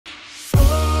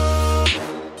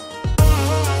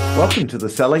Welcome to the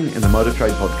Selling in the Motor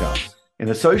Trade podcast, in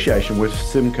association with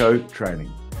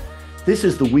Training. This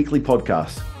is the weekly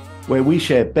podcast where we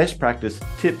share best practice,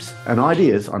 tips and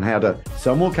ideas on how to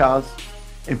sell more cars,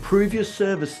 improve your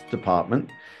service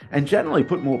department, and generally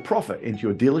put more profit into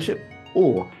your dealership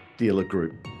or dealer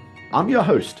group. I'm your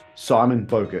host, Simon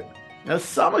Bowkett. Now,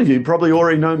 some of you probably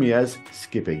already know me as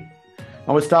Skippy.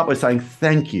 I will start by saying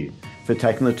thank you for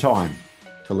taking the time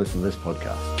to listen to this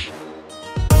podcast.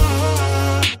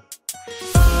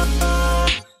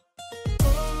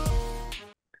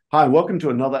 Hi, welcome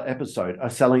to another episode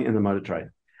of Selling in the Motor Trade.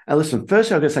 And listen,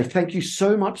 firstly, I'm going to say thank you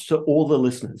so much to all the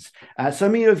listeners. So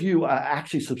many of you are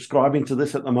actually subscribing to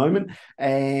this at the moment,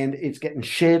 and it's getting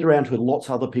shared around with lots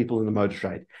of other people in the motor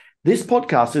trade. This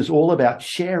podcast is all about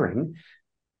sharing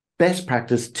best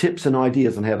practice tips and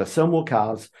ideas on how to sell more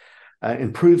cars,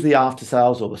 improve the after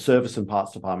sales or the service and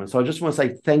parts department. So I just want to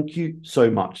say thank you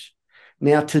so much.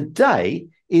 Now, today,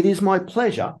 it is my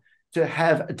pleasure to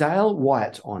have Dale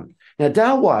Wyatt on. Now,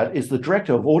 Dale Wyatt is the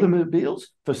Director of Automobiles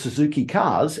for Suzuki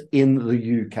Cars in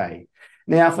the UK.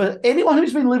 Now, for anyone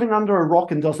who's been living under a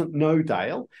rock and doesn't know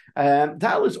Dale,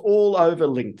 Dale is all over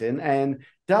LinkedIn, and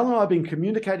Dale and I have been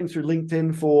communicating through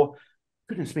LinkedIn for,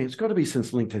 goodness me, it's got to be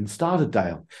since LinkedIn started,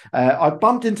 Dale. I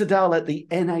bumped into Dale at the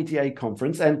NADA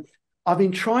conference, and I've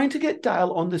been trying to get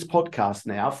Dale on this podcast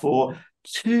now for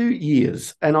 2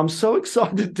 years, and I'm so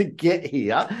excited to get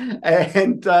here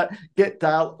and get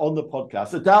Dale on the podcast.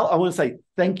 So, Dale, I want to say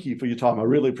thank you for your time. I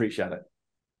really appreciate it.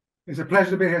 It's a pleasure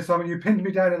to be here, Simon. You pinned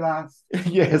me down at last.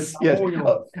 Yes.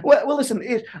 Well, listen,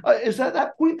 is at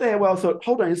that point there where I thought,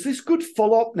 hold on, is this good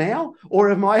follow-up now, or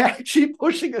am I actually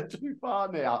pushing it too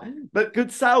far now? But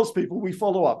good salespeople, we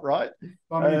follow up, right?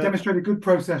 You demonstrated good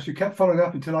process. You kept following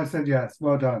up until I said yes.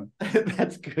 Well done.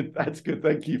 That's good.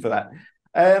 Thank you for that.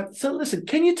 So listen,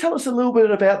 can you tell us a little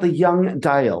bit about the young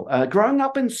Dale? Growing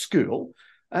up in school,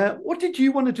 what did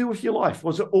you want to do with your life?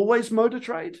 Was it always motor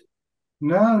trade?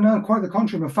 No, quite the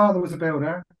contrary. My father was a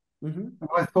builder. Mm-hmm. And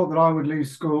I thought that I would leave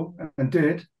school, and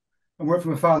did, and work for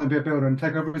my father and be a builder and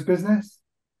take over his business.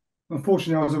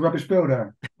 Unfortunately, I was a rubbish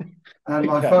builder. And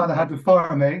my father had to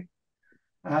fire me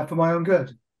for my own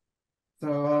good.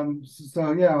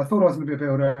 So yeah, I thought I was going to be a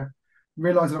builder,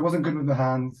 realised that I wasn't good with my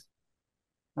hands,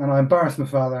 and I embarrassed my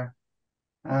father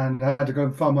and I had to go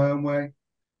and find my own way.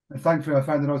 And thankfully, I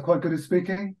found that I was quite good at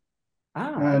speaking.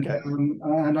 Okay.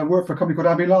 And I worked for a company called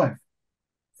Abbey Life,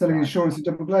 selling insurance and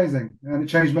double glazing. And it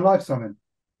changed my life, Simon.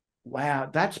 Wow,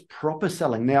 that's proper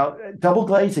selling. Now, double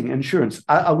glazing insurance,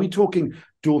 are we talking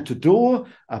door-to-door,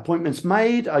 appointments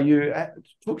made? Are you,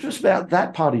 talk to us about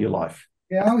that part of your life.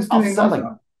 Yeah, I was doing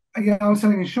selling. I was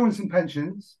selling insurance and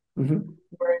pensions, mm-hmm.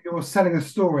 where you're selling a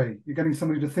story. You're getting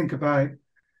somebody to think about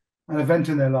an event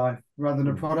in their life rather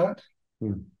than a product.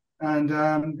 And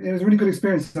it was a really good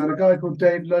experience. I had a guy called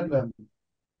Dave Ludlam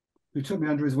who took me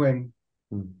under his wing.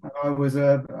 And I was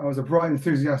a bright,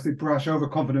 enthusiastic, brash,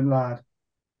 overconfident lad.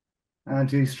 And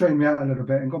he straightened me out a little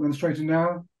bit and got me on the straight and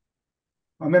narrow.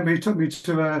 I remember he took me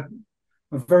to a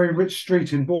very rich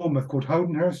street in Bournemouth called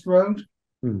Hodenhurst Road,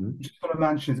 which is full of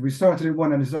mansions. We started at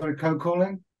one end and started cold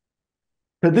calling.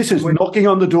 But this is knocking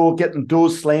on the door, getting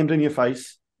doors slammed in your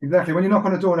face. Exactly. When you knock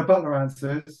on a door and a butler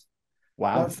answers,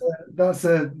 wow, that's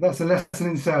a lesson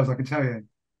in sales, I can tell you.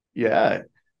 Yeah.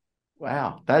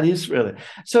 Wow, that is really.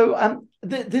 So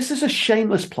this is a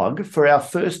shameless plug for our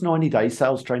first 90-day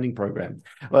sales training program.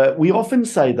 We often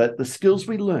say that the skills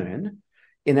we learn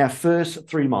in our first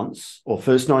 3 months or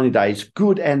first 90 days,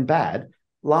 good and bad,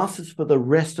 lasts us for the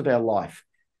rest of our life.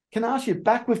 Can I ask you,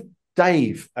 back with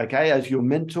Dave, okay, as your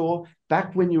mentor,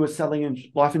 back when you were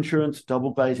selling life insurance,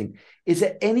 double glazing, is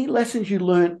there any lessons you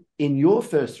learned in your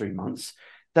first 3 months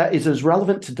that is as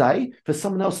relevant today for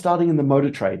someone else starting in the motor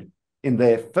trade in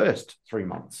their first 3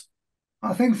 months?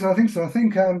 I think so. I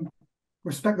think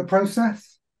respect the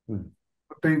process would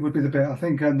be the bit. I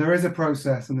think there is a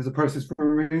process, and there's a process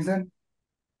for a reason.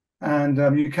 And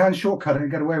you can shortcut it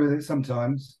and get away with it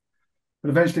sometimes, but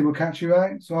eventually we'll catch you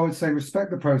out. So I would say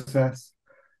respect the process.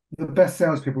 The best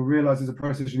salespeople realize there's a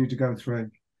process you need to go through,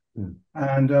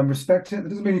 and respect it. That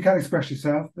doesn't mean you can't express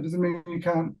yourself. That doesn't mean you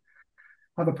can't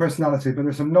have a personality, but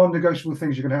there's some non-negotiable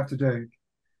things you're going to have to do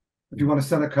if you want to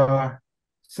sell a car,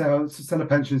 sell a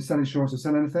pension, sell insurance, or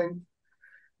sell anything. And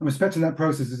respecting that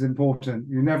process is important.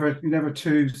 You're never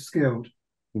too skilled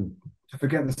to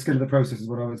forget the skill of the process, is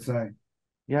what I would say.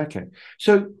 Yeah, okay.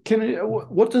 So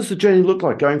what does the journey look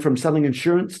like going from selling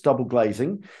insurance, double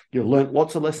glazing? You've learned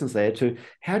lots of lessons there to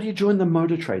how do you join the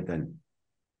motor trade then?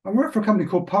 I worked for a company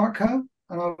called Partco,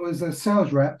 and I was a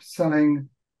sales rep selling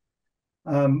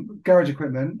garage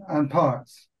equipment and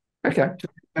parts. Okay. To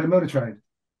the motor trade.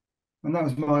 And that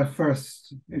was my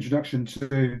first introduction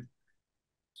to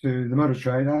the motor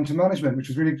trade and to management, which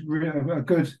was really a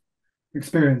good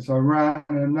experience. I ran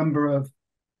a number of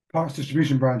parts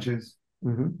distribution branches.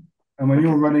 Mm-hmm. And when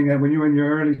when you're in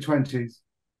your early 20s,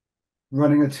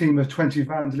 running a team of 20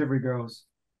 van delivery girls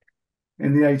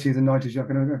in the 80s and 90s, I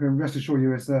can rest assure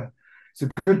you it's a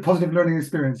good positive learning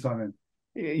experience, Simon.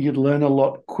 You'd learn a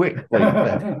lot quickly.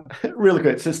 Really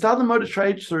good. So start the motor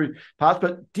trade through parts,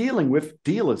 but dealing with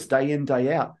dealers day in,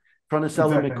 day out, trying to sell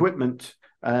them equipment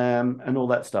and all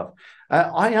that stuff.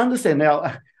 I understand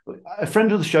now, a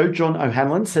friend of the show, John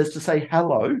O'Hanlon, says to say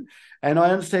hello. And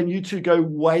I understand you two go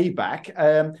way back.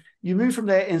 You moved from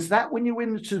there. Is that when you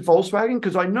went into Volkswagen?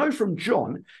 Because I know from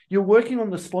John, you're working on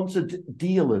the sponsored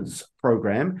dealers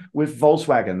program with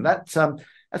Volkswagen.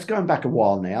 That's going back a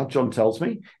while now, John tells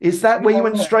me. Is that where you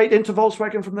went straight into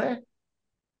Volkswagen from there?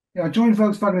 Yeah, I joined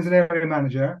Volkswagen as an area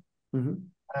manager, mm-hmm.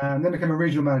 and then became a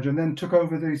regional manager, and then took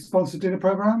over the sponsored dealer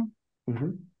program.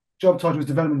 Mm-hmm. Job title was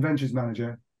Development Ventures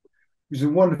Manager, which is a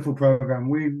wonderful program.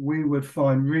 We would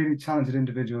find really talented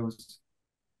individuals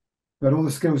who had all the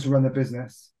skills to run their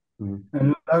business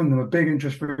and loan them a big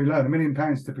interest-free loan, £1 million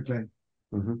typically.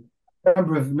 Mm-hmm. A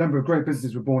number of great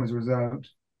businesses were born as a result.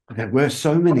 There were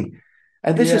so many.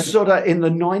 And this is sort of in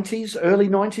the 90s, early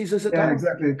 90s, is it? Yeah,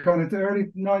 exactly. Kind of the early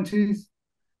 90s.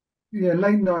 Yeah,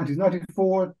 late 90s,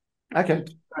 94. Okay.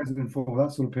 2004,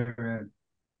 that sort of period.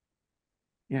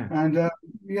 Yeah. And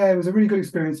it was a really good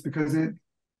experience because it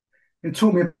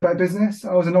taught me about business.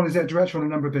 I was a non-exec director on a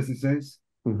number of businesses.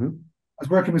 Mm-hmm. I was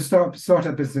working with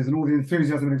startup business and all the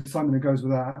enthusiasm and excitement that goes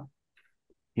with that.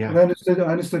 Yeah. And I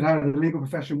understood how the legal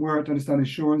profession worked, I understand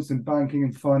insurance and banking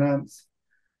and finance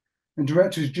and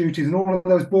directors' duties and all of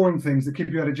those boring things that keep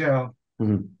you out of jail.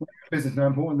 Mm-hmm. Business and how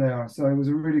important they are. So it was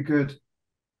a really good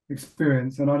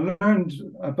experience. And I learned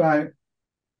about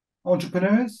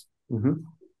entrepreneurs. Mm-hmm.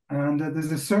 And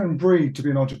there's a certain breed to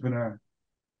be an entrepreneur.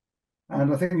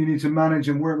 And I think you need to manage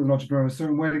and work with an entrepreneur in a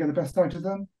certain way to get the best out of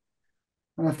them.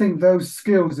 And I think those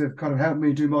skills have kind of helped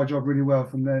me do my job really well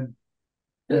from then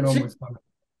onwards.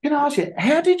 Can I ask you,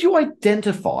 how did you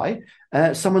identify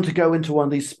someone to go into one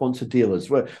of these sponsored dealers?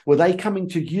 Were they coming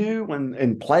to you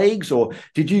in plagues, or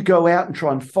did you go out and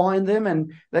try and find them?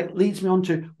 And that leads me on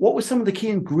to, what were some of the key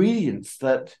ingredients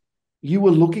that you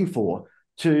were looking for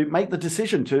to make the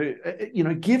decision to,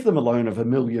 give them a loan of $1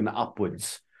 million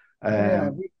upwards?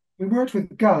 We worked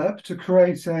with Gallup to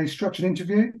create a structured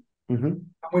interview. Mm-hmm. And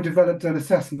we developed an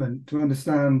assessment to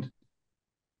understand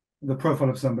the profile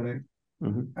of somebody.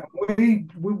 Mm-hmm.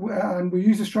 And we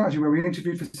used a strategy where we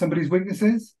interviewed for somebody's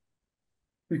weaknesses,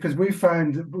 because we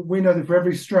know that for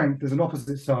every strength, there's an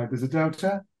opposite side. There's a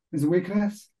delta, there's a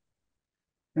weakness.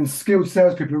 And skilled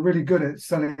salespeople are really good at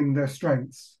selling their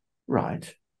strengths.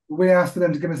 Right. We asked for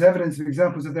them to give us evidence of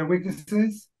examples of their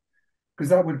weaknesses, because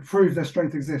that would prove their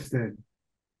strength existed.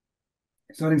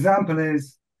 So an example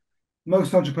is,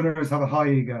 most entrepreneurs have a high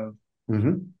ego.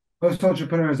 Mm-hmm. Most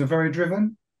entrepreneurs are very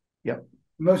driven. Yep.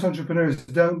 Most entrepreneurs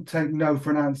don't take no for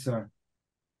an answer.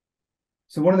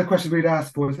 So one of the questions we'd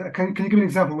ask for is, can you give me an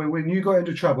example where when you got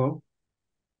into trouble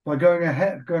by going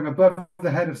above the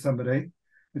head of somebody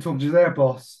and talking to their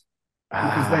boss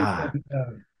because they said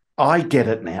no? I get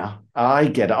it now. I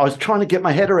get it. I was trying to get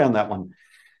my head around that one.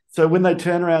 So when they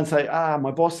turn around and say,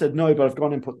 my boss said no, but I've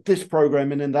gone and put this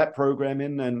program in and that program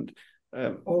in, and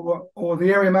or the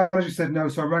area manager said no,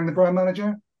 so I rang the brand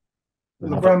manager. Or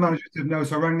the brand manager said no,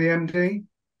 so I rang the MD.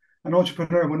 An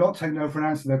entrepreneur will not take no for an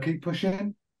answer. They'll keep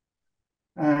pushing.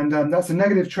 And that's a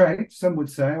negative trait, some would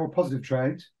say, or a positive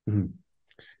trait. Mm-hmm.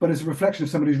 But it's a reflection of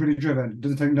somebody who's really driven,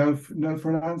 doesn't take no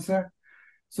for an answer.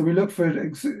 So we look for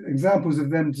examples of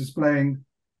them displaying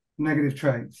negative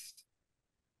traits.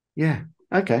 Yeah.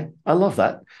 Okay. I love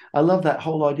that. I love that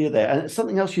whole idea there. And it's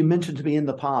something else you mentioned to me in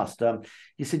the past.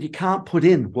 You said you can't put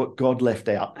in what God left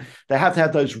out. They have to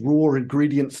have those raw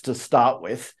ingredients to start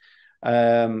with.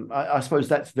 I suppose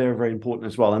that's very, very important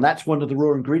as well. And that's one of the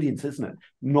raw ingredients, isn't it?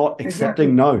 Not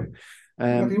accepting no.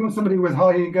 You want somebody with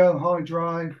high ego, high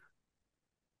drive,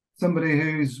 somebody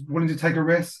who's willing to take a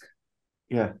risk.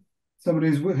 Yeah. Somebody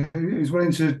who's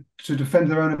willing to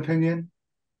defend their own opinion.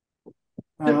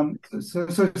 We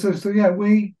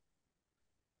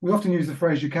often use the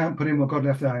phrase, you can't put in what God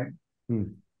left out.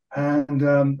 And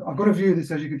I've got a view that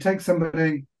says you can take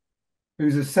somebody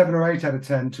who's a 7 or 8 out of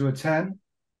 10 to a 10,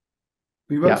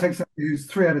 but you won't take somebody who's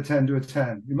 3 out of 10 to a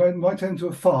 10. You might take them to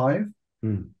a 5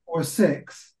 or a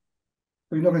 6,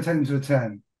 but you're not going to take them to a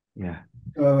 10. Yeah.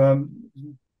 So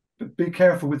be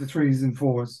careful with the 3s and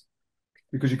 4s,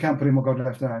 because you can't put in what God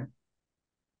left out.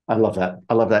 I love that.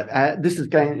 I love that. This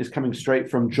is coming straight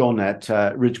from John at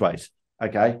Ridgeways.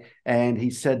 Okay. And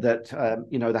he said that,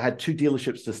 they had two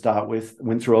dealerships to start with,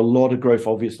 went through a lot of growth,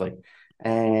 obviously.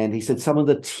 And he said some of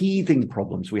the teething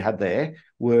problems we had there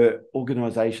were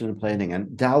organization and planning.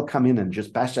 And Dale come in and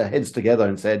just bashed our heads together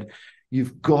and said,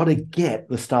 you've got to get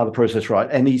the starter process right.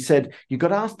 And he said, you've got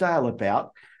to ask Dale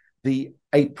about the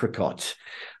apricot.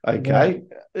 Okay.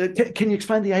 Yeah. Can you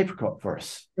explain the apricot for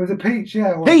us? It was a peach,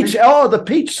 yeah. Peach. Oh, the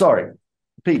peach. Sorry.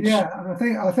 Peach. Yeah. And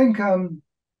I think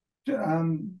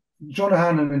John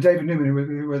Hannon and David Newman,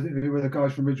 who were the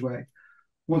guys from Ridgeway,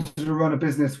 wanted to run a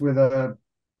business with a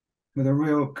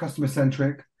real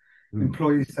customer-centric,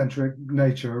 employee-centric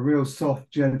nature, a real soft,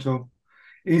 gentle,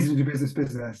 easy to do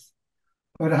business.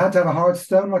 But it had to have a hard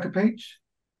stone like a peach,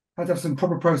 had to have some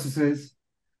proper processes,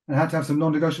 and had to have some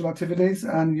non-negotiable activities,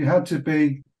 and you had to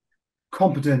be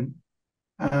competent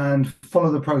and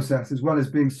follow the process as well as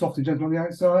being soft and gentle on the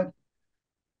outside.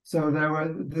 So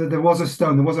there was a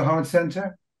stone, there was a hard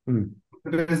center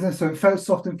the business, so it felt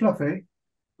soft and fluffy,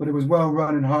 but it was well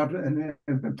run and hard and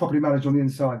properly managed on the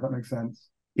inside. If that makes sense.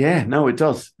 Yeah, no, it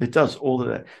does. It does all of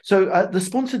that. So the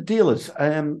sponsored dealers,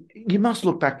 you must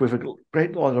look back with a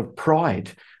great lot of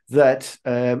pride that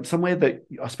somewhere that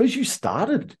I suppose you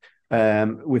started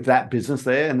with that business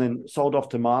there and then sold off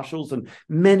to Marshalls and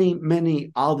many,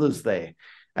 many others there.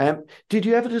 Did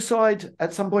you ever decide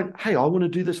at some point, hey, I want to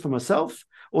do this for myself?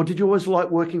 Or did you always like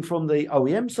working from the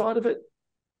OEM side of it?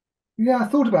 Yeah, I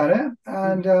thought about it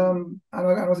and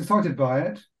I was excited by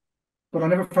it, but I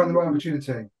never found the right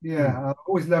opportunity. Yeah, I've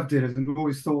always loved dealers and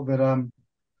always thought that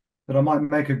that I might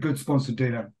make a good sponsored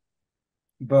dealer.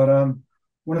 But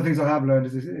one of the things I have learned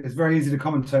is it's very easy to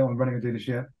commentate on running a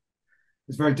dealership.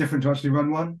 It's very different to actually run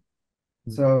one.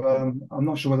 So I'm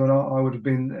not sure whether or not I would have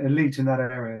been elite in that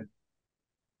area.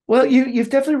 Well, you've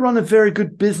definitely run a very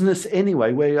good business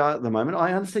anyway, where you are at the moment.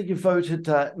 I understand you voted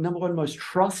 #1 most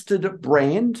trusted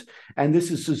brand, and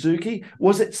this is Suzuki.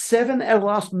 Was it 7 out of the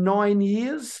last 9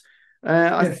 years?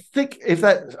 Yes. I think if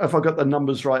I got the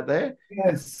numbers right there.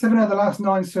 Yeah, 7 out of the last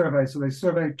 9 surveys. So they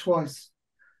surveyed twice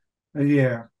a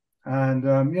year. And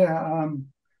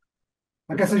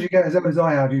I guess as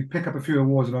I have, you pick up a few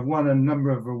awards, and I've won a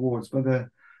number of awards. But the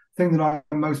thing that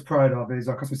I'm most proud of is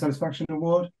our Customer Satisfaction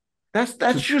Award. That's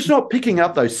just not picking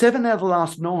up, though. 7 out of the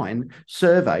last 9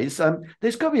 surveys.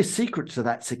 There's got to be a secret to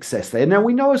that success there. Now,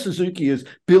 we know a Suzuki is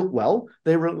built well.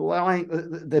 They're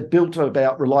built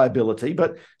about reliability,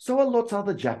 but so are lots of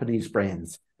other Japanese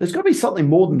brands. There's got to be something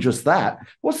more than just that.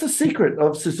 What's the secret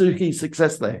of Suzuki's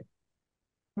success there?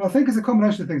 Well, I think it's a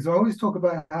combination of things. I always talk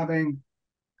about having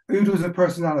oodles of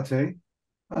personality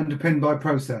underpinned by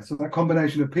process. So that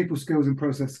combination of people skills and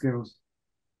process skills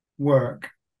work.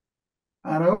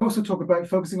 And I also talk about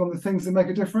focusing on the things that make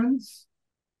a difference.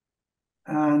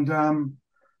 And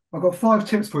I've got 5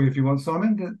 tips for you if you want,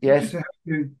 Simon. Yes. To help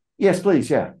you. Yes,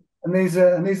 please. Yeah. And these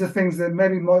are things that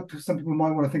maybe some people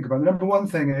might want to think about. The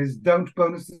 #1 thing is don't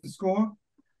bonus the score.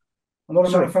 A lot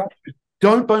of manufacturers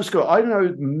don't bonus score. I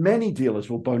know many dealers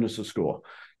will bonus a score.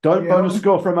 Don't bonus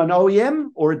score from an OEM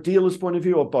or a dealer's point of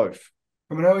view, or both.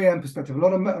 From an OEM perspective, a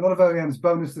lot of OEMs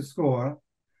bonus the score.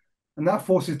 And that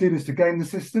forces dealers to game the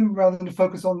system rather than to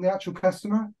focus on the actual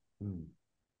customer.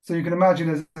 So you can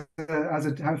imagine how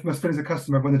it must feel as a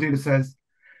customer when the dealer says,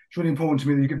 it's really important to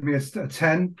me that you give me a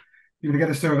 10. You're going to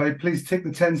get a survey. Please tick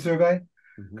the 10 survey.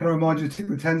 Can I remind you to tick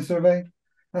the 10 survey?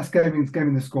 That's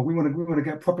gaming the score. We want to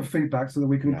get proper feedback so that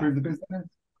we can improve the business.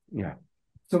 Yeah.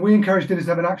 So we encourage dealers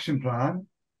to have an action plan.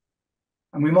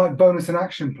 And we might bonus an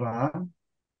action plan,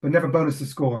 but never bonus the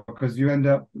score because you end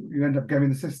up gaming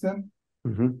the system.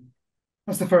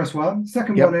 That's the first one.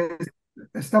 Second one is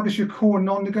establish your core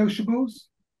non-negotiables.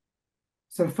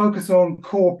 So focus on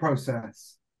core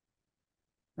process.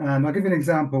 And I'll give you an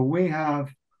example. We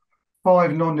have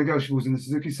 5 non-negotiables in the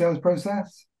Suzuki sales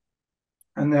process.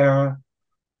 And they're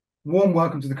warm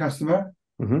welcome to the customer.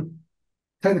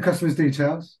 Take the customer's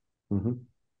details.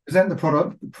 Present the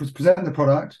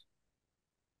product.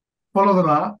 Follow them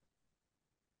up.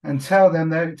 And tell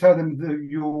them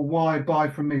your why buy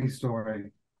from me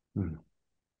story.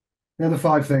 They're the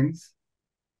 5 things,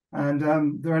 and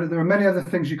there are many other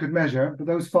things you could measure, but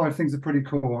those 5 things are pretty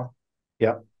core.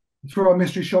 Yeah. Through our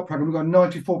mystery shop program, we've got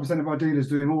 94% of our dealers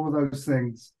doing all of those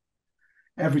things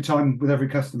every time with every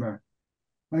customer.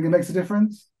 I think it makes a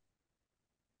difference.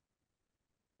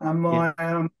 And my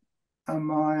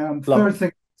third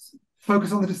thing is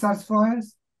focus on the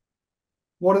dissatisfiers.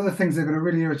 What are the things that are going to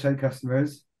really irritate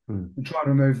customers and try to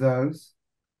remove those?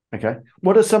 Okay.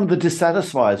 What are some of the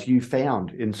dissatisfiers you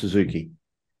found in Suzuki?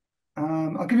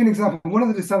 I'll give you an example. One of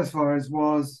the dissatisfiers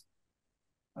was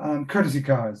courtesy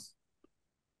cars.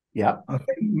 Yeah. I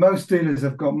think most dealers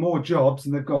have got more jobs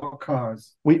than they've got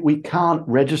cars. We can't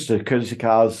register courtesy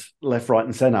cars left, right,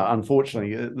 and centre.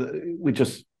 Unfortunately, we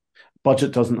just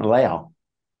budget doesn't allow.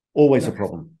 Always a Okay.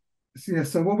 problem.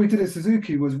 So what we did at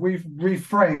Suzuki was we've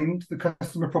reframed the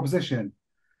customer proposition,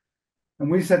 and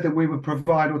we said that we would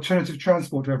provide alternative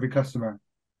transport to every customer.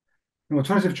 And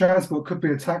alternative transport could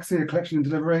be a taxi, a collection and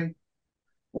delivery,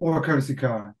 or a courtesy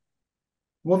car.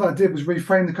 What that did was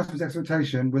reframe the customer's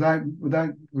expectation without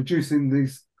reducing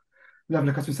the level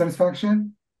of customer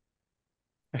satisfaction.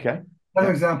 Okay. Another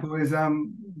Yeah. example is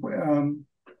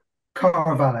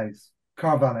car valets.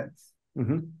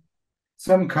 Mm-hmm.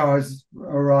 Some cars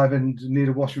arrive and need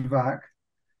a wash and vac.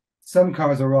 Some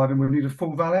cars arrive and we need a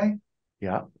full valet.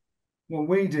 Yeah. What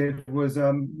we did was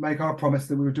make our promise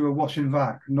that we would do a wash and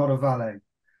vac, not a valet.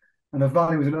 And a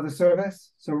valet was another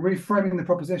service. So reframing the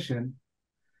proposition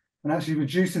and actually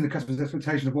reducing the customer's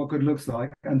expectation of what good looks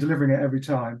like and delivering it every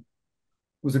time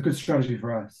was a good strategy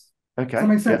for us. Okay. Does that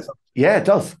make sense? Yeah, it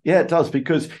does. Yeah, it does,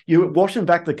 because you're washing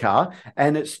back the car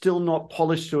and it's still not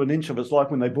polished to an inch of it's like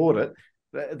when they bought it.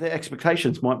 The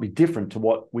expectations might be different to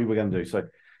what we were going to do. So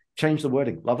change the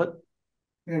wording. Love it.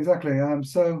 Yeah, exactly.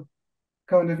 So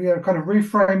kind of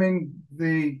reframing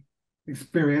the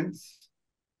experience,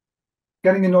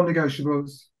 getting in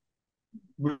non-negotiables,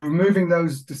 removing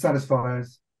those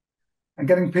dissatisfiers, and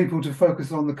getting people to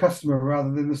focus on the customer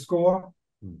rather than the score.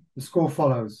 The score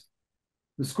follows.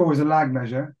 The score is a lag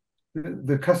measure.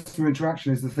 The customer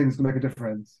interaction is the things that make a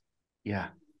difference. Yeah.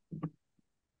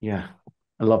 Yeah.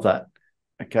 I love that.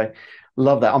 Okay.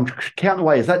 Love that. I'm counting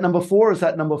away. Is that number 4 or is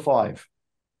that number 5?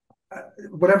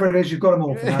 Whatever it is, you've got them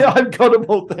all. Yeah, I've got them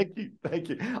all. Thank you. Thank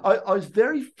you. I was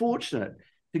very fortunate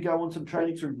to go on some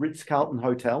training through Ritz-Carlton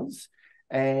hotels.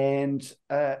 And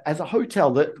as a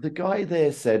hotel, the guy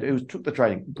there said, who took the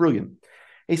training, brilliant.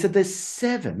 He said, there's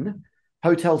 7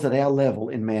 hotels at our level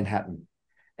in Manhattan.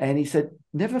 And he said,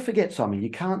 never forget, Simon,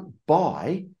 you can't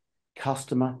buy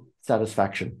customer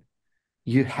satisfaction.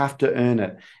 You have to earn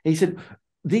it. He said,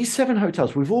 these 7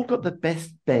 hotels, we've all got the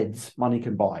best beds money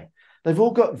can buy. They've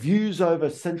all got views over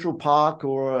Central Park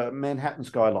or Manhattan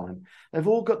skyline. They've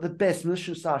all got the best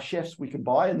Michelin star chefs we can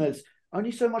buy. And there's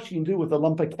only so much you can do with a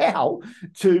lump of cow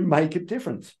to make a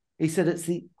difference. He said it's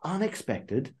the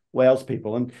unexpected wows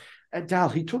people. And Dale,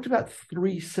 he talked about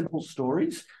 3 simple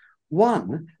stories.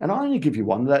 One, and I only give you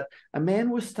one, that a man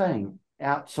was staying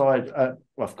outside. Well,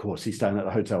 of course, he's staying at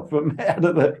the hotel from out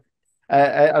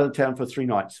of town for 3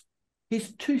 nights.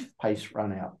 His toothpaste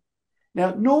ran out.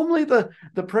 Now, normally the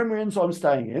Premier Inns I'm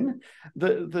staying in,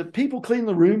 the people clean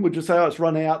the room would just say, oh, it's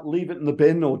run out, leave it in the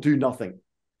bin or do nothing.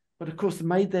 But of course, the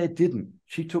maid there didn't.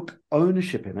 She took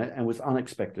ownership in it and was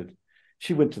unexpected.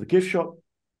 She went to the gift shop,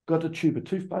 got a tube of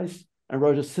toothpaste and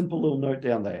wrote a simple little note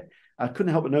down there. I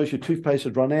couldn't help but notice your toothpaste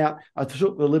had run out. I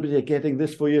took the liberty of getting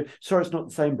this for you. Sorry, it's not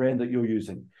the same brand that you're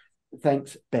using.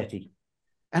 Thanks, Betty.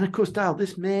 And of course, Dale,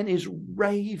 this man is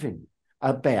raving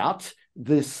about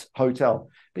this hotel.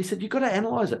 But he said, you've got to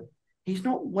analyze it. He's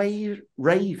not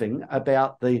raving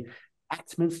about the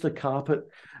Axminster carpet,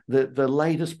 the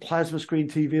latest plasma screen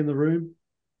TV in the room.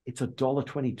 It's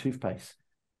 $1.20 toothpaste.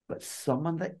 But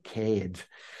someone that cared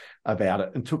about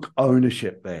it and took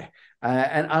ownership there.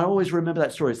 And I always remember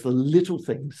that story. It's the little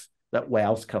things that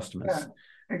wows customers. Yeah,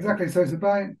 exactly. So it's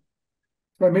about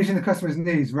meeting the customer's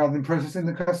needs rather than processing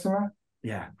the customer.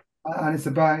 Yeah. And it's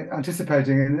about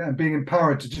anticipating and being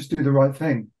empowered to just do the right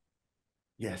thing.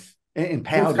 Yes.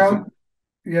 Empowered.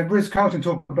 Ritz-Carlton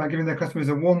talk about giving their customers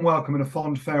a warm welcome and a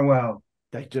fond farewell.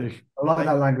 They do. I like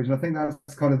that language. And I think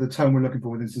that's kind of the tone we're looking for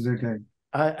within Suzuki.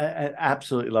 I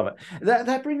absolutely love it.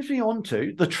 That brings me on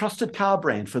to the trusted car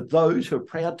brand for those who are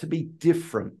proud to be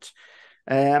different.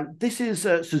 This is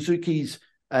Suzuki's,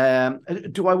 do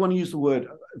I want to use the word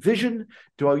vision?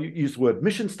 Do I use the word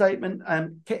mission statement?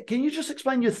 Can you just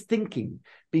explain your thinking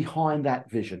behind that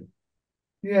vision?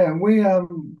 Yeah, we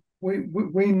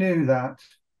knew that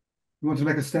we wanted to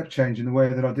make a step change in the way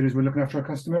that our dealers were looking after our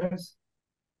customers.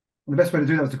 And the best way to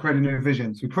do that was to create a new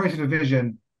vision. So we created a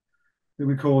vision that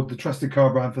we called the trusted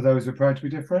car brand for those who are proud to be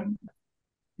different,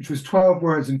 which was 12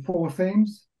 words and 4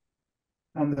 themes.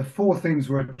 And the 4 themes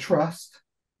were trust.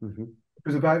 Mm-hmm. It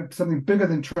was about something bigger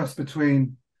than trust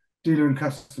between dealer and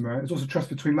customer. It's also trust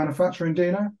between manufacturer and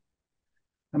dealer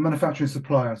and manufacturer and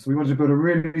supplier. So we wanted to build a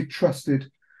really trusted,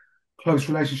 close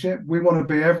relationship. We want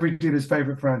to be every dealer's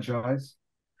favorite franchise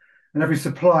and every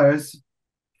supplier's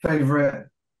favorite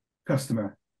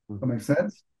customer. Mm-hmm. That makes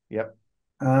sense? Yep.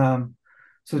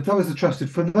 So that was the trusted.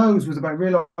 For those was about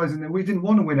realizing that we didn't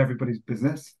want to win everybody's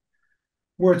business.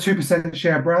 We're a 2%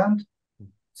 share brand.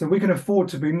 So we can afford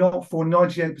to be not for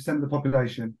 98% of the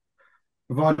population,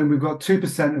 providing we've got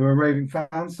 2% who are raving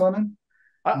fans, Simon.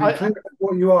 Be I, clear about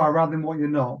what you are rather than what you're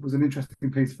not was an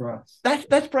interesting piece for us.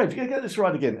 that's brave. You get this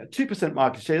right again. 2%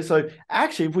 market share. So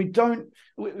actually, if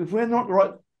we're not the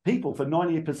right people for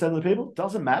 90% of the people, it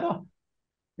doesn't matter.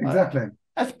 Exactly.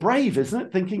 That's brave, isn't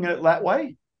it? Thinking it that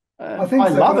way. I think I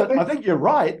so. love it. I think you're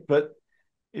right, but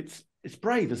it's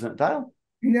brave, isn't it, Dale?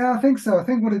 Yeah, I think so. I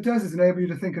think what it does is enable you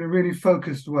to think in a really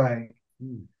focused way,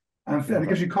 and it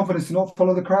gives you confidence to not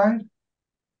follow the crowd.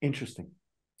 Interesting.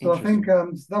 So I think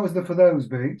that was the for those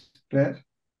bit.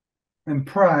 And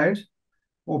pride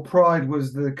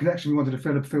was the connection we wanted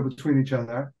to feel between each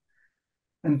other.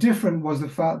 And different was the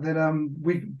fact that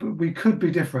we could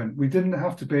be different. We didn't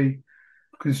have to be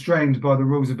constrained by the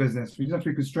rules of business. We didn't have to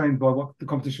be constrained by what the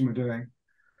competition were doing.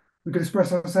 We could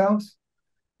express ourselves.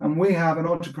 And we have an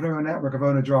entrepreneurial network of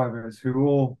owner drivers who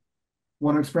all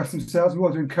want to express themselves. We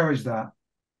want to encourage that.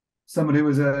 Someone who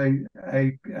is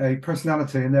a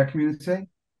personality in their community.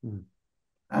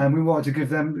 And we wanted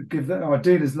to give our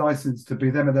dealers license to be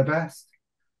them at their best,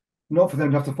 not for them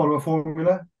to have to follow a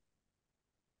formula.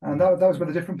 And that was where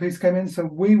the different piece came in. So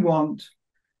we want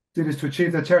dealers to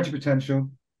achieve their territory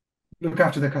potential, look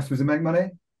after their customers and make money.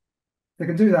 They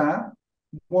can do that.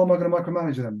 Why am I going to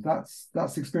micromanage them? That's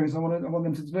the experience I want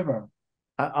them to deliver.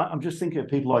 I'm just thinking of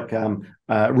people like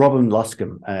Robin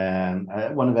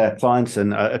Luscombe, one of our clients,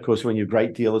 and of course, one of your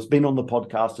great dealers, been on the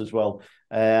podcast as well.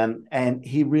 And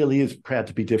he really is proud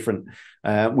to be different.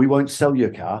 We won't sell you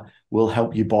a car, we'll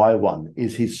help you buy one,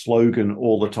 is his slogan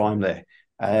all the time there.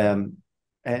 And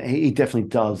he definitely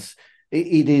does.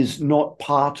 It is not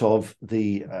part of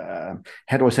the,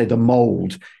 how do I say, the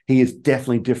mold. He is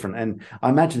definitely different. And I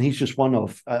imagine he's just one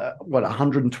of,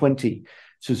 120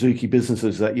 Suzuki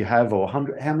businesses that you have, or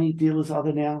 100, how many dealers are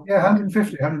there now? Yeah,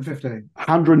 150.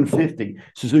 150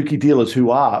 Suzuki dealers who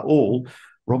are all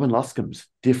Robin Luscombe's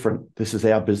different. This is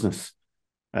our business.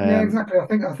 Yeah, exactly.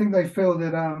 I think they feel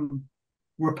that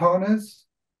we're partners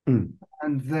and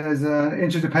there's an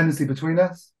interdependency between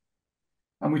us.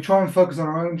 And we try and focus on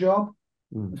our own job.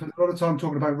 So there's a lot of time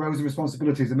talking about roles and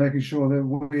responsibilities and making sure that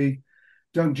we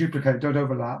don't duplicate, don't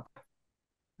overlap.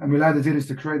 And we allow the dealers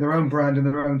to create their own brand in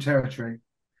their own territory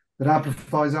that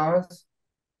amplifies ours.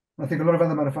 I think a lot of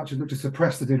other manufacturers look to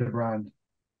suppress the dealer brand.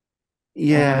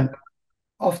 Yeah. And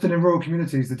often in rural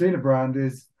communities, the dealer brand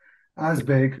is as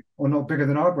big or not bigger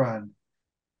than our brand.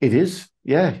 It is.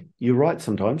 Yeah, you're right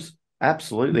sometimes.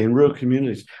 Absolutely. In rural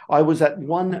communities. I was at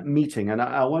one meeting, and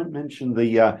I won't mention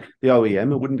the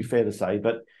OEM, it wouldn't be fair to say,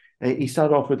 but he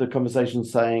started off with a conversation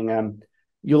saying,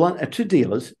 to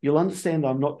dealers, you'll understand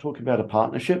I'm not talking about a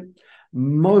partnership.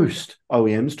 Most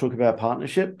OEMs talk about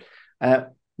partnership.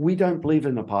 We don't believe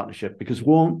in a partnership because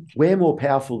we're more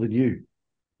powerful than you.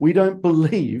 We don't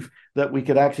believe that we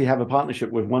could actually have a partnership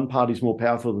where one party's more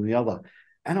powerful than the other.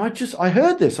 And I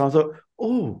heard this. I thought,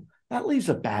 oh, that leaves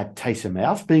a bad taste in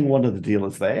mouth being one of the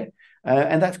dealers there.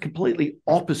 And that's completely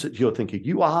opposite to your thinking.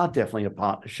 You are definitely a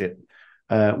partnership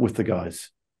with the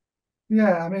guys.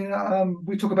 Yeah, I mean,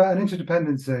 we talk about an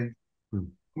interdependency.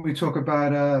 We talk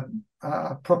about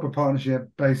a proper partnership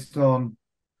based on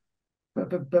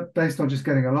just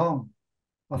getting along.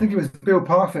 I think it was Bill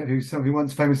Parfitt who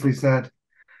once famously said,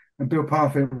 and Bill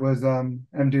Parfitt was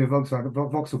MD of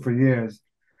Vauxhall for years.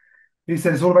 He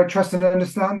said it's all about trust and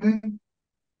understanding.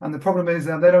 And the problem is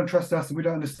they don't trust us and we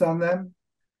don't understand them.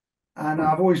 And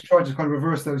I've always tried to kind of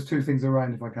reverse those two things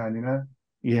around if I can, you know?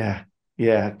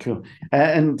 Yeah, cool.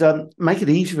 And make it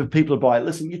easy for people to buy it.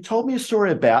 Listen, you told me a story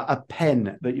about a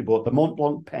pen that you bought, the Mont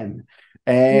Blanc pen.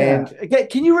 And again,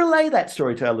 can you relay that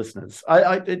story to our listeners?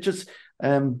 It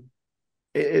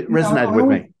resonated with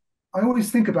me. I always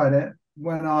think about it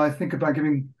when I think about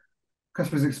giving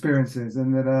customers experiences.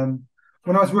 And that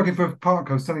when I was working for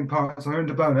Partco selling parts, I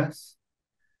earned a bonus,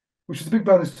 which was a big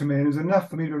bonus to me. And it was enough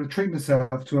for me to be able to treat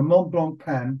myself to a Mont Blanc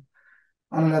pen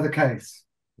and a leather case.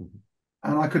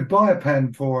 And I could buy a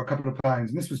pen for a couple of pounds.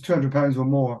 And this was £200 or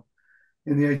more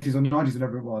in the 80s or 90s,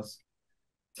 whatever it was.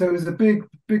 So it was a big,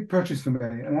 big purchase for me.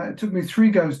 And it took me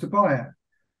 3 goes to buy it.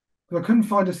 But I couldn't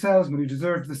find a salesman who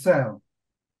deserved the sale.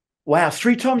 Wow,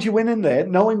 3 times you went in there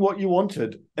knowing what you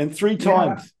wanted, and 3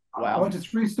 times. Wow. I went to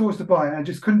 3 stores to buy it and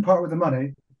just couldn't part with the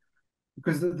money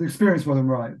because the experience wasn't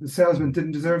right. The salesman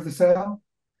didn't deserve the sale.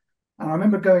 And I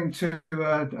remember going to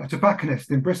a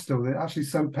tobacconist in Bristol that actually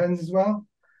sold pens as well,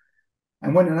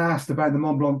 and went and asked about the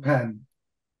Mont Blanc pen.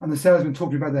 And the salesman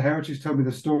talked to me about the heritage, told me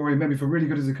the story, made me feel really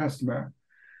good as a customer,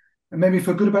 and made me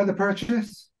feel good about the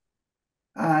purchase.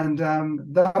 And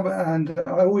I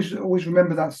always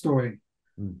remember that story.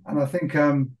 And I think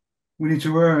we need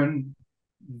to earn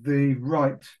the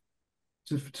right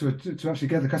to actually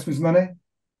get the customer's money.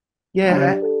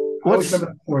 Yeah. I always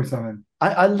remember that story, Simon.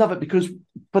 I love it because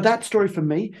for that story for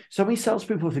me, so many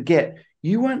salespeople forget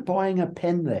you weren't buying a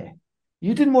pen there.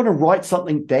 You didn't want to write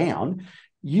something down.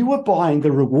 You were buying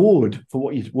the reward for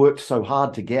what you'd worked so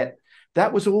hard to get.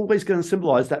 That was always going to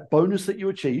symbolize that bonus that you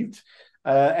achieved.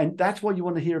 And that's why you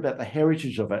want to hear about the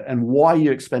heritage of it and why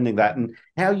you're expending that and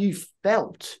how you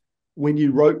felt when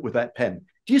you wrote with that pen.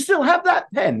 Do you still have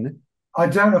that pen? I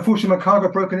don't. Unfortunately, my car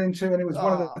got broken into, and it was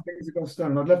one of the things that got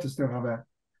stolen. I'd love to still have it.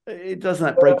 It doesn't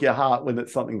that break your heart when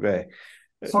it's something there?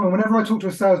 Simon, whenever I talk to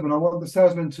a salesman, I want the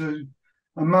salesman to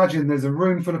imagine there's a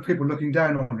room full of people looking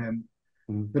down on him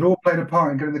that all played a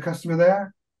part in getting the customer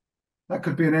there. That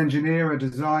could be an engineer, a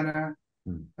designer,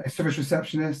 a service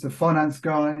receptionist, a finance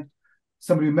guy,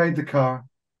 somebody who made the car.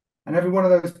 And every one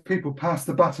of those people passed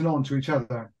the baton on to each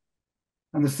other.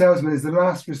 And the salesman is the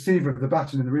last receiver of the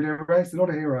baton in the relay race. They're not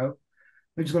a hero.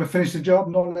 They've just got to finish the job,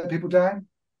 not let people down.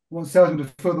 I want salesmen to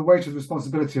feel the weight of the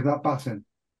responsibility of that baton.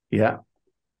 Yeah.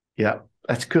 Yeah.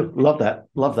 That's cool. Love that.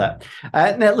 Love that.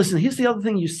 Now, listen, here's the other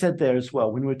thing you said there as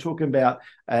well. When we were talking about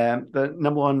the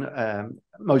number one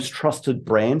most trusted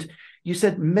brand, you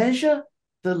said measure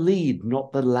the lead,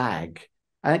 not the lag.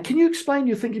 Can you explain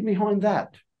your thinking behind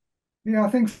that? Yeah, I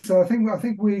think so. I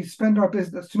think we spend our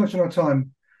business too much of our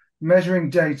time measuring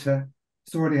data.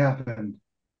 It's already happened.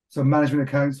 So management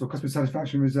accounts or customer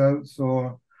satisfaction results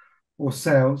or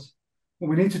sales. What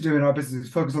we need to do in our business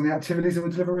is focus on the activities that will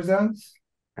deliver results.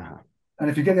 And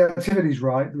if you get the activities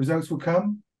right, the results will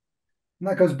come. And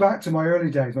that goes back to my early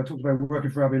days. I talked about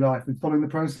working for Abbey Life and following the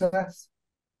process.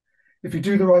 If you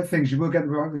do the right things, you will get the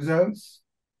right results.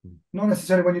 Not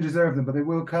necessarily when you deserve them, but they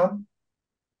will come.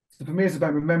 So for me, it's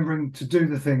about remembering to do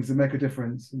the things that make a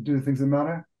difference and do the things that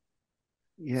matter.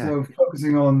 Yeah. So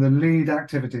focusing on the lead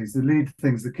activities, the lead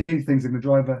things, the key things that can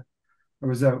drive a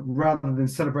result, rather than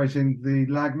celebrating the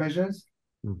lag measures.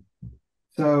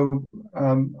 So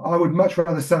I would much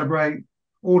rather celebrate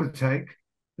order take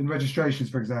than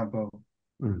registrations, for example.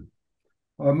 I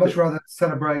would much rather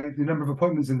celebrate the number of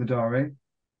appointments in the diary.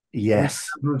 Yes.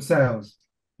 The number of sales.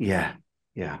 Yeah.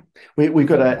 Yeah. We've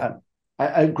got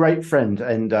a great friend,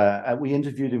 and we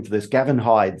interviewed him for this, Gavin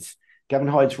Hydes. Gavin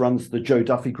Hydes runs the Joe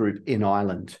Duffy Group in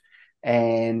Ireland.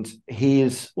 And he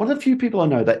is one of the few people I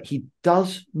know that he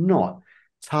does not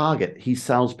target his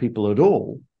salespeople at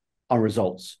all on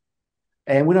results.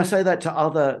 And when I say that to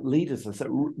other leaders, I say,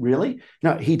 really?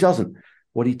 No, he doesn't.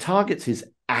 What he targets is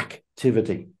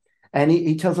activity. And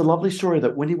he tells a lovely story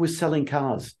that when he was selling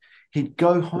cars, he'd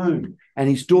go home and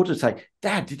his daughter would say,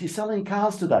 Dad, did you sell any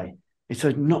cars today? He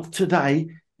said, not today.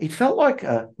 He felt like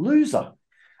a loser.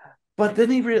 But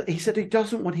then he said he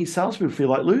doesn't want his salespeople to feel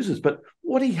like losers. But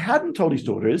what he hadn't told his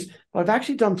daughter is, I've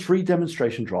actually done 3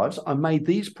 demonstration drives. I made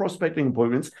these prospecting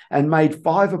appointments and made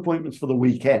 5 appointments for the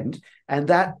weekend. And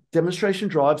that demonstration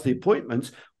drives, the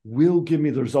appointments, will give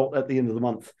me the result at the end of the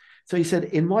month. So he said,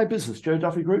 in my business, Joe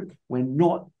Duffy Group, we're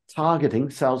not targeting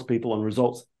salespeople on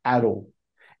results at all.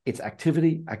 It's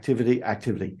activity, activity,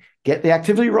 activity. Get the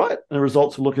activity right, and the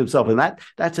results will look at themselves. And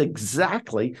that's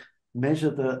exactly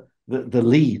measure the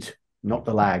lead, not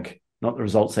the lag, not the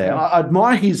results there. I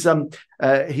admire his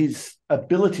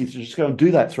ability to just go and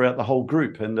do that throughout the whole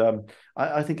group. And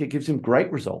I think it gives him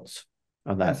great results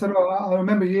on that. So I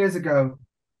remember years ago,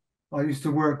 I used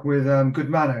to work with Good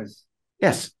Manners.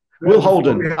 Yes. Will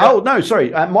Holden.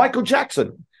 Michael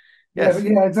Jackson. Yes.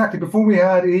 Yeah, exactly. Before we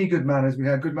had Good Manners, we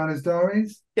had Good Manners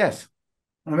Diaries. Yes.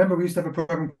 And I remember we used to have a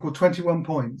program called 21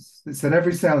 Points that said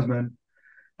every salesman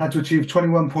had to achieve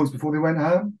 21 points before they went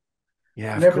home.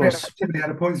 Yeah, and every activity had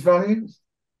a points value.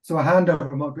 So a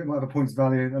handover might have a points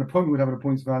value, an appointment would have a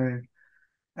points value,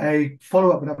 a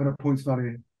follow-up would have a points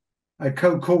value, a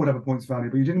cold call would have a points value,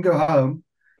 but you didn't go home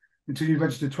until you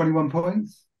registered 21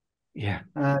 points. Yeah.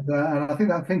 And I think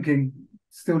that thinking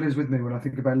still lives with me when I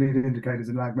think about leading indicators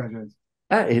and lag measures.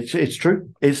 It's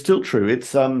true. It's still true.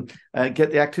 It's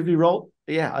get the activity role.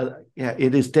 Yeah,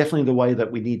 it is definitely the way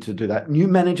that we need to do that. New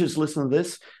managers listen to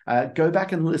this. Go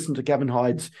back and listen to Gavin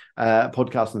Hyde's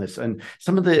podcast on this and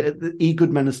some of the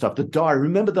Good Manners stuff, the diary.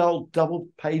 Remember the old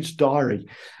double-page diary?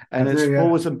 And it's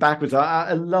forwards and backwards.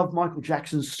 I love Michael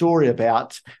Jackson's story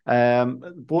about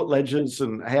bought ledgers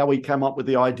and how he came up with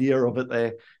the idea of it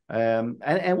there. And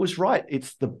it was right.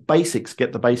 It's the basics.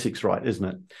 Get the basics right, isn't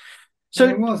it? So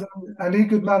it was. And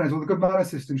Good Manners, or the Good Manners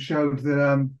system, showed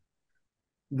that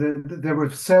there were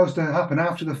sales to happen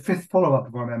after the 5th follow-up,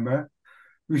 if I remember.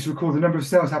 We used to record the number of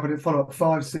sales happened at follow-up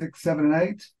 5, 6, 7, and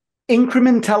 8.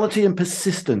 Incrementality and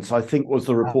persistence, I think, was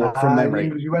the report from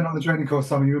memory. You went on the training course,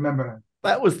 Simon, you remember.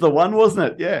 That was the one,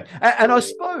 wasn't it? Yeah. And I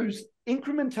suppose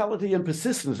incrementality and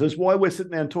persistence is why we're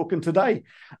sitting there and talking today.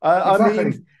 Exactly. I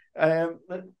mean,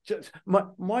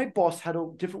 My boss had a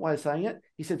different way of saying it.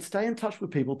 He said, stay in touch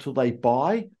with people till they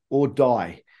buy or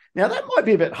die. Now, that might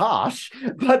be a bit harsh,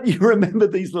 but you remember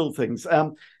these little things.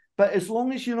 But as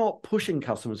long as you're not pushing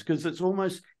customers, because it's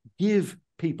almost give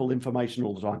people information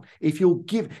all the time. If you're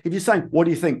saying, what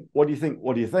do you think? What do you think?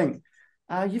 What do you think?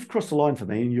 You've crossed the line for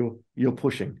me and you're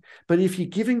pushing. But if you're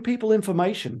giving people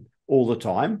information all the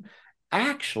time,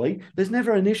 actually, there's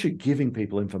never an issue giving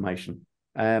people information,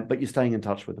 but you're staying in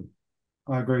touch with them.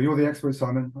 I agree. You're the expert,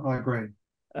 Simon. I agree.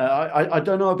 I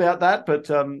don't know about that, but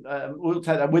we'll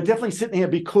take that. We're definitely sitting here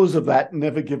because of that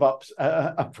never give up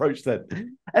approach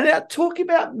then. And now talking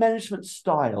about management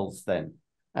styles then,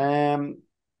 and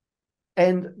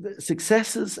the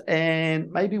successes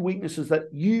and maybe weaknesses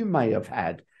that you may have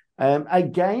had.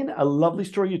 Again, a lovely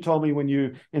story you told me when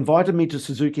you invited me to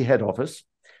Suzuki head office.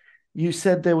 You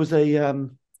said there was a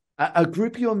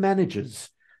group of your managers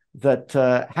that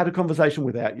had a conversation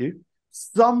without you.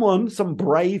 Some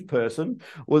brave person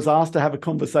was asked to have a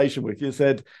conversation with you,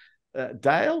 said,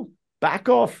 Dale, back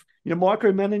off. You're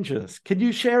micromanagers. Can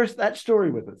you share that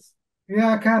story with us?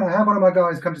 Yeah, I can. I have one of my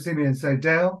guys come to see me and say,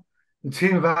 Dale, the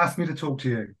team have asked me to talk to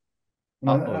you.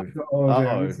 And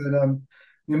he said,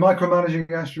 you're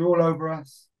micromanaging us. You're all over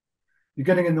us. You're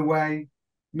getting in the way.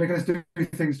 You're making us do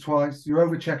things twice. You're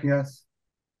over-checking us.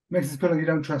 Makes us feel like you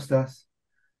don't trust us.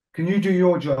 Can you do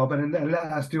your job and let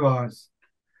us do ours?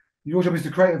 Your job is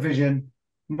to create a vision,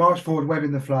 march forward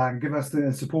waving the flag, give us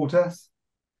and support us.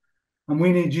 And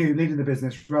we need you leading the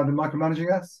business rather than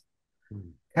micromanaging us.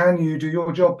 Can you do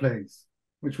your job, please?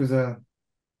 Which was a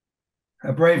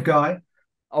brave guy.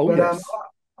 Yes.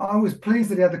 I was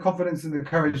pleased that he had the confidence and the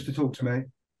courage to talk to me.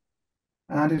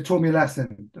 And it taught me a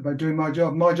lesson about doing my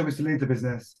job. My job is to lead the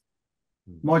business.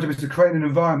 My job is to create an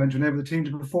environment to enable the team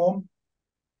to perform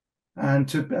and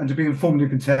to be informed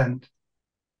and content.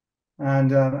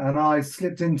 And I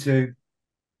slipped into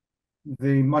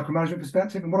the micromanagement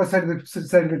perspective. And what I say to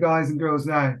the guys and girls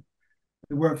now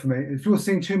that work for me, if you're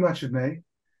seeing too much of me,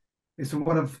 it's for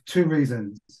one of two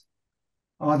reasons.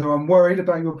 Either I'm worried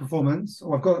about your performance,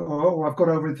 or I've got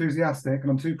over enthusiastic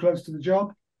and I'm too close to the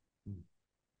job.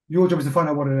 Your job is to find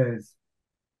out what it is.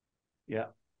 Yeah.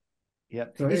 Yeah.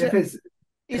 So if it's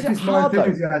my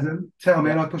enthusiasm, tell me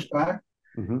and I push back.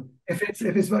 Mm-hmm.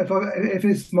 If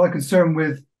it's my concern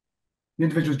with the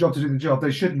individual's job to do the job,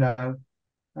 they should know,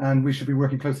 and we should be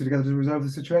working closely together to resolve the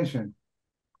situation.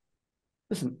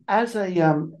 Listen, as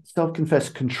a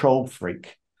self-confessed control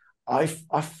freak, I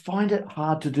find it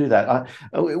hard to do that.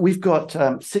 We've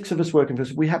got 6 of us working for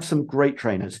us. We have some great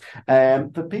trainers.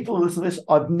 For people who listen to this,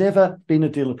 I've never been a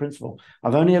dealer principal.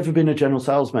 I've only ever been a general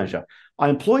sales manager. I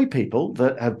employ people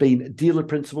that have been dealer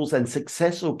principals and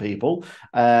successful people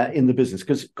in the business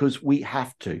because we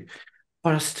have to.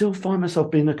 But I still find myself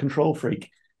being a control freak.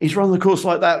 He's run the course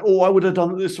like that. Oh, I would have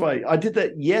done it this way. I did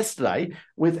that yesterday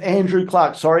with Andrew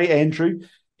Clark. Sorry, Andrew.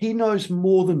 He knows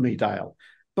more than me, Dale.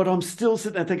 But I'm still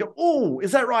sitting there thinking, oh,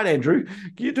 is that right, Andrew?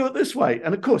 Can you do it this way?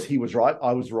 And of course, he was right.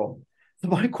 I was wrong. So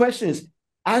my question is,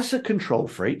 as a control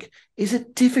freak, is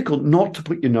it difficult not to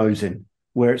put your nose in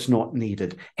where it's not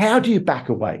needed? How do you back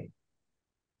away?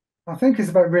 I think it's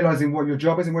about realizing what your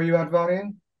job is and where you add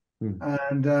value.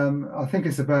 And I think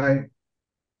it's about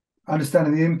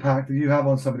understanding the impact that you have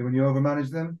on somebody when you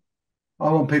overmanage them. I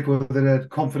want people that are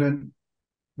confident,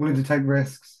 willing to take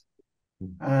risks,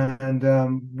 and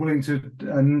willing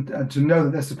to know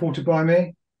that they're supported by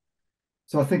me.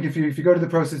 So I think if you go to the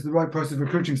right process of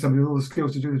recruiting somebody with all the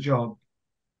skills to do the job,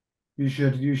 you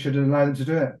should allow them to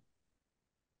do it.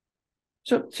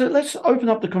 So let's open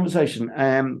up the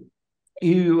conversation.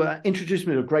 You introduced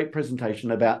me to a great presentation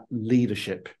about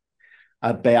leadership,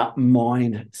 about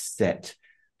mindset.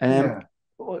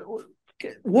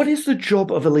 What is the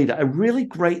job of a leader? A really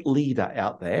great leader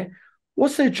out there,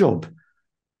 what's their job?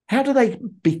 How do they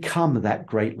become that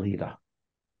great leader?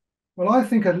 Well, I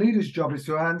think a leader's job is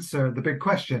to answer the big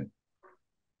question.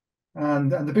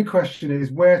 And the big question is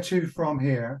where to from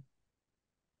here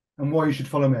and why you should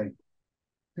follow me. I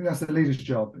think that's the leader's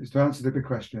job, is to answer the big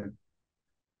question.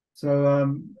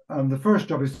 So the first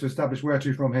job is to establish where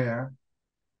to from here,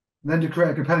 and then to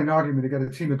create a compelling argument to get a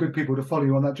team of good people to follow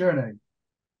you on that journey.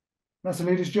 That's a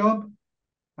leader's job.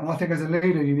 And I think as a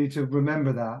leader, you need to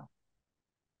remember that.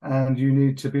 And you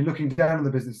need to be looking down on the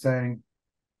business saying,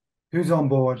 who's on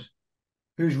board,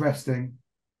 who's resting,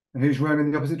 and who's rowing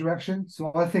in the opposite direction.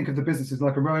 So I think of the business as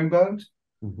like a rowing boat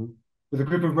with a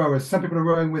group of rowers. Some people are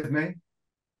rowing with me.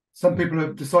 Some people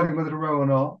are deciding whether to row or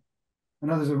not. And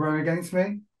others are rowing against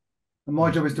me. And my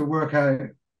job is to work out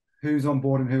who's on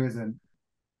board and who isn't.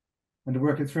 And to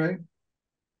work it through.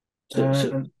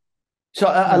 So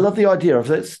I love the idea of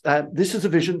this. This is a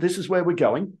vision. This is where we're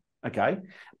going. Okay.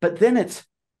 But then it's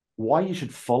why you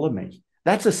should follow me.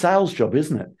 That's a sales job,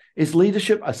 isn't it? Is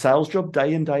leadership a sales job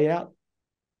day in, day out?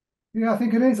 Yeah, I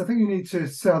think it is. I think you need to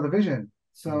sell the vision.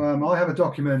 So I have a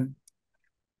document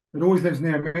that always lives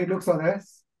near me. It looks like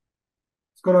this.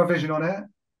 It's got our vision on it.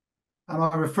 And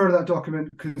I refer to that document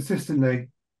consistently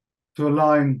to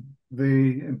align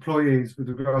the employees with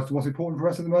regards to what's important for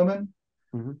us at the moment.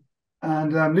 Mm-hmm.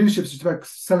 And leadership is just about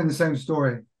selling the same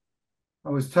story. I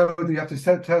was told that you have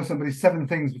to tell somebody 7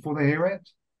 things before they hear it.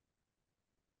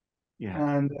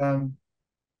 Yeah.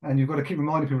 And you've got to keep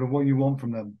reminding people of what you want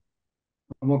from them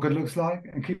and what good looks like,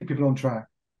 and keep people on track.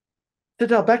 So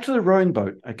Dale, back to the rowing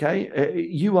boat, okay?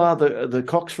 You are the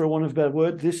cox, for want of a better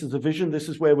word. This is the vision. This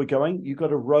is where we're going. You've got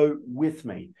to row with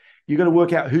me. You've got to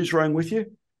work out who's rowing with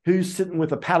you, who's sitting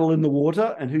with a paddle in the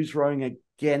water, and who's rowing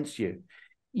against you.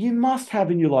 You must have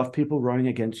in your life people rowing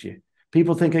against you,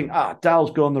 people thinking,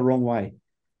 Dale's gone the wrong way.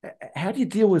 How do you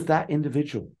deal with that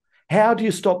individual? How do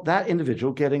you stop that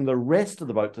individual getting the rest of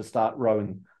the boat to start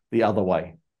rowing the other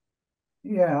way?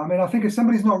 Yeah, I mean, I think if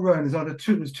somebody's not rowing, there's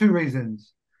 2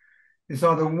 reasons. It's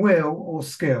either will or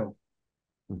skill.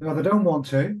 They either don't want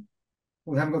to,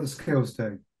 or they haven't got the skills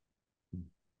to.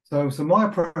 So my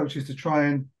approach is to try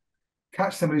and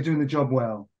catch somebody doing the job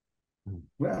well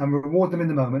and reward them in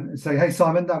the moment and say, hey,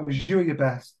 Simon, that was you at your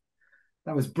best.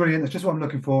 That was brilliant. That's just what I'm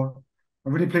looking for.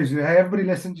 I'm really pleased with you. Hey, everybody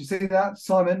listen. Do you see that?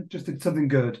 Simon just did something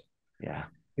good. Yeah.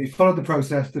 He followed the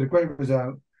process, did a great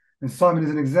result. And Simon is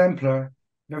an exemplar of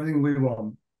everything we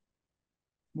want.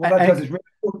 What that does is it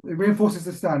reinforces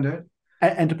the standard.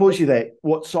 And to pause you there,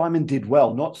 what Simon did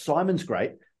well, not Simon's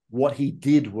great, what he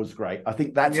did was great. I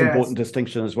think that's an important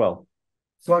distinction as well.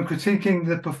 So I'm critiquing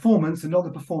the performance and not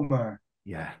the performer.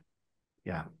 Yeah.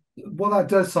 Yeah. What that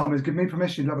does, Simon, is give me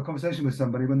permission to have a conversation with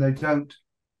somebody when they don't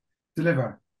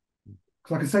deliver.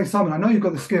 Because I can say, Simon, I know you've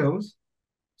got the skills,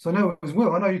 so I know it was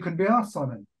Will. I know you couldn't be asked,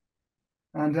 Simon.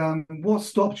 And what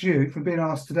stopped you from being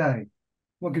asked today?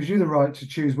 What gives you the right to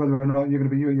choose whether or not you're going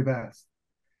to be you at your best?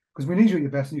 Because we need you at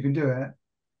your best and you can do it.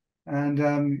 And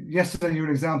yesterday you were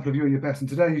an example of you at your best, and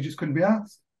today you just couldn't be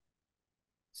asked.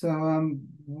 So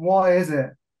why is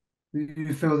it that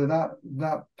you feel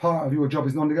that part of your job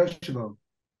is non-negotiable?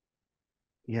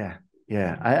 Yeah,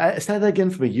 yeah. I say that again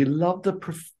for me. You love the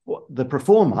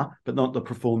performer, but not the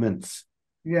performance.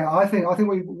 Yeah, I think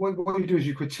what you do is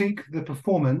you critique the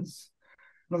performance,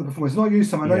 not the performance. It's not you,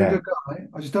 Simon. I know you're a good guy.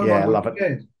 I just don't like what you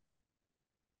did.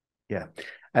 Yeah.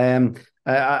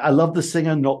 I love the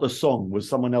singer, not the song, was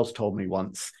someone else told me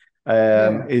once.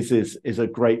 Is a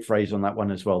great phrase on that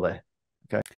one as well there.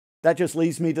 Okay. That just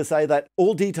leaves me to say that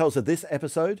all details of this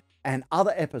episode and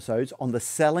other episodes on the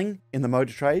selling in the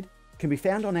motor trade can be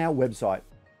found on our website,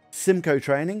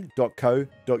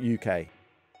 symcotraining.co.uk.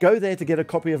 Go there to get a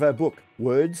copy of our book,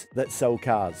 Words That Sell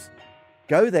Cars.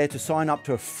 Go there to sign up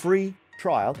to a free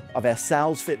trial of our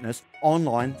Sales Fitness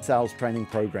online sales training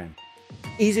program.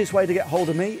 Easiest way to get hold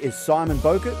of me is Simon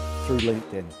Bowkett through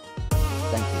LinkedIn.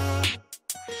 Thank you.